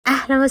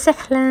Ahlan wa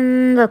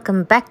sahlan.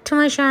 Welcome back to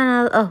my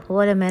channel. Oh,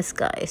 what a mess,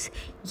 guys.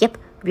 Yep,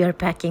 we are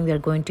packing. We are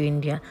going to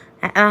India.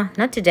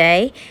 Not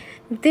today.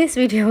 This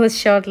video was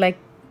shot like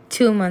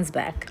 2 months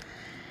back.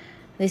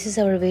 This is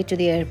our way to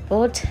the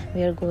airport.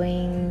 We are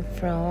going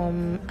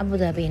from Abu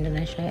Dhabi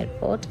International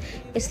Airport.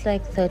 It's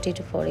like 30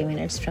 to 40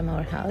 minutes from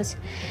our house.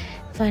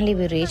 Finally,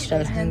 we reached,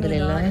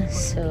 alhamdulillah.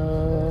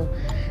 So,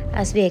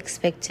 as we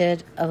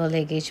expected, our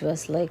luggage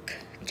was like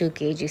 2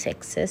 kgs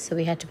excess, so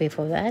we had to pay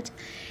for that.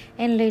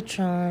 And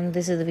later on,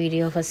 this is the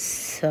video of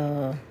us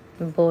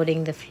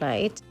boarding the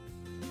flight.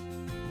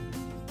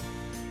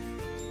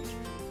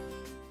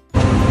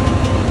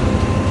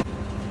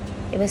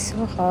 It was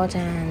so hot,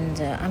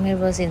 and Amir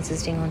was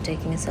insisting on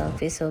taking a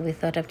selfie, so we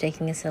thought of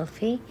taking a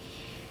selfie.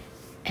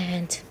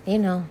 And you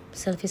know,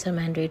 selfies are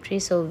mandatory,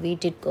 so we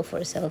did go for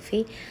a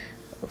selfie.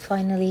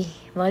 Finally,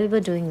 while we were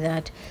doing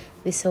that,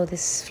 we saw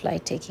this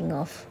flight taking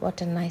off.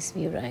 What a nice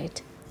view,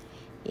 right?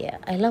 Yeah,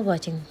 I love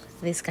watching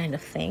these kind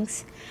of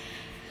things.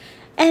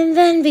 And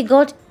then we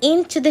got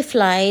into the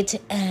flight,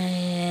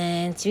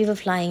 and we were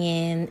flying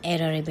in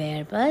Air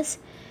Arabia Airbus.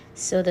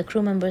 So the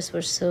crew members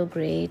were so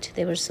great.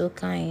 They were so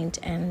kind,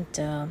 and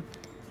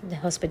the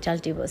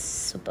hospitality was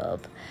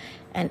superb.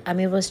 And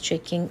Amir was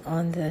checking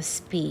on the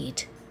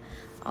speed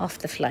of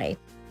the flight.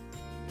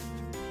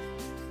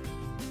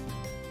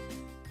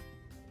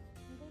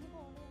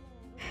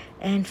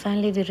 And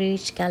finally, we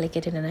reached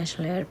Calicut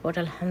International Airport,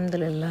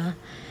 alhamdulillah.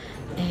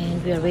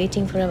 And we are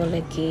waiting for our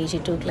luggage.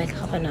 It took like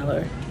half an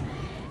hour.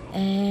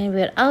 And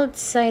we're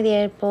outside the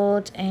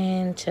airport,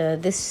 and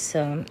this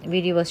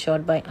video was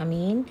shot by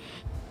Amin.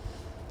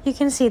 You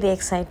can see the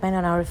excitement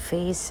on our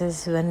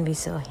faces when we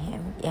saw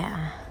him.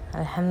 Yeah,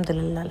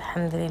 alhamdulillah,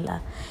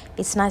 alhamdulillah.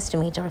 It's nice to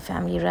meet our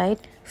family, right?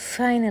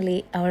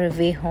 Finally, our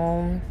way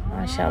home,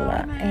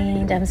 mashallah.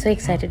 And I'm so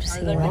excited to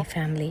see my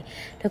family.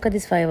 Look at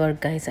this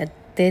firework, guys. At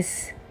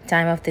this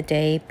time of the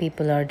day,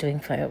 people are doing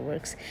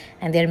fireworks,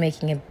 and they're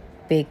making a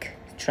big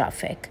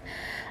traffic.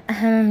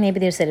 Maybe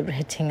they're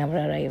celebrating our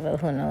arrival,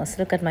 who knows.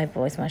 Look at my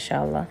voice,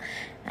 mashallah.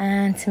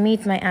 And to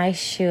meet my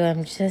Aishu,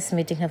 I'm just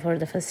meeting her for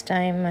the first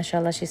time,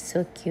 mashallah. She's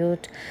so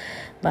cute,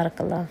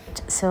 barakallah.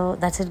 So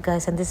that's it,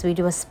 guys, and this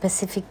video was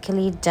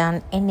specifically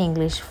done in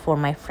English for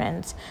my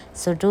friends.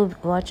 So do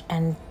watch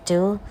and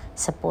do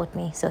support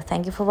me. So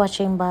thank you for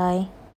watching. Bye.